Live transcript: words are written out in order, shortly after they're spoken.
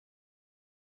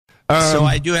So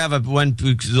I do have one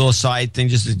little side thing,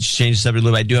 just to change the subject a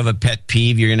little bit. I do have a pet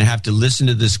peeve. You're going to have to listen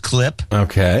to this clip.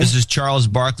 Okay. This is Charles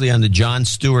Barkley on the Jon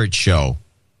Stewart Show.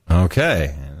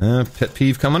 Okay. Pet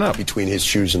peeve coming up. Between his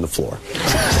shoes and the floor.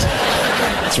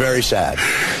 It's very sad.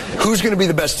 Who's going to be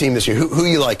the best team this year? Who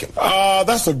you liking?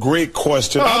 That's a great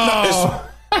question.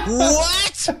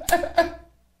 What?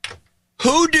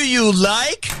 Who do you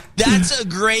like? That's a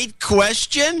great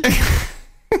question.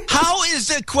 How is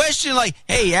the question like,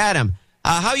 hey, Adam,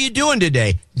 how you doing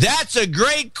today? That's a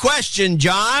great question,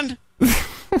 John.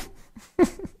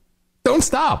 Don't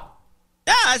stop.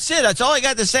 Yeah, that's it. That's all I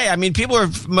got to say. I mean, people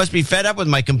must be fed up with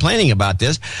my complaining about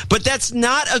this, but that's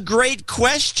not a great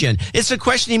question. It's a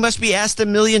question he must be asked a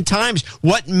million times.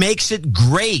 What makes it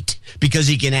great? Because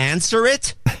he can answer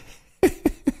it?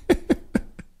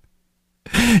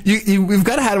 We've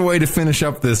got to have a way to finish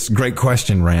up this great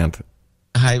question rant.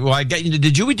 I got you.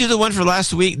 Did we do the one for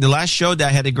last week, the last show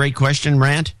that had a great question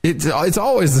rant? It's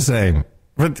always the same.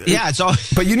 But yeah, it's all.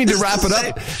 But you need to wrap it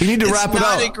up. You need to wrap it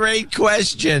up. It's not a great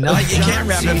question. No, you can't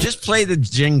wrap it up. Just play the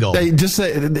jingle. Just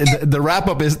say the wrap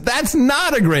up is, that's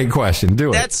not a great question. Do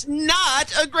it. That's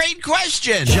not a great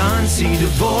question. John C.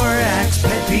 Dvorak's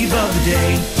pet peeve of the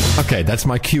day. Okay, that's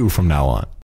my cue from now on.